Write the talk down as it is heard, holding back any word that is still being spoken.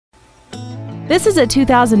This is a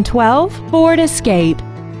 2012 Ford Escape.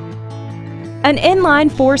 An inline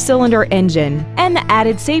 4-cylinder engine and the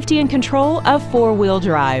added safety and control of 4-wheel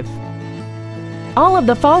drive. All of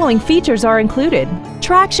the following features are included: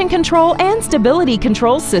 traction control and stability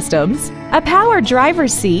control systems, a power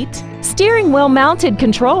driver's seat, steering wheel mounted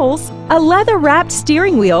controls, a leather-wrapped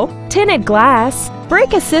steering wheel, tinted glass,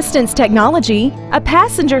 brake assistance technology, a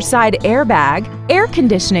passenger side airbag, air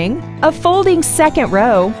conditioning, a folding second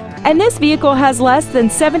row, and this vehicle has less than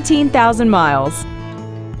 17,000 miles.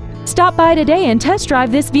 Stop by today and test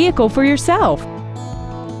drive this vehicle for yourself.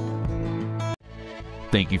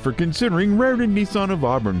 Thank you for considering Rairdon Nissan of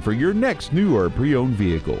Auburn for your next new or pre-owned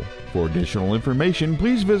vehicle. For additional information,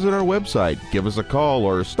 please visit our website, give us a call,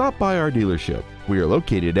 or stop by our dealership. We are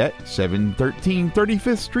located at 713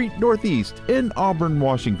 35th Street Northeast in Auburn,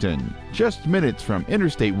 Washington, just minutes from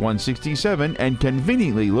Interstate 167 and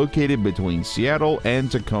conveniently located between Seattle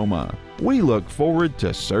and Tacoma. We look forward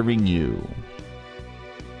to serving you.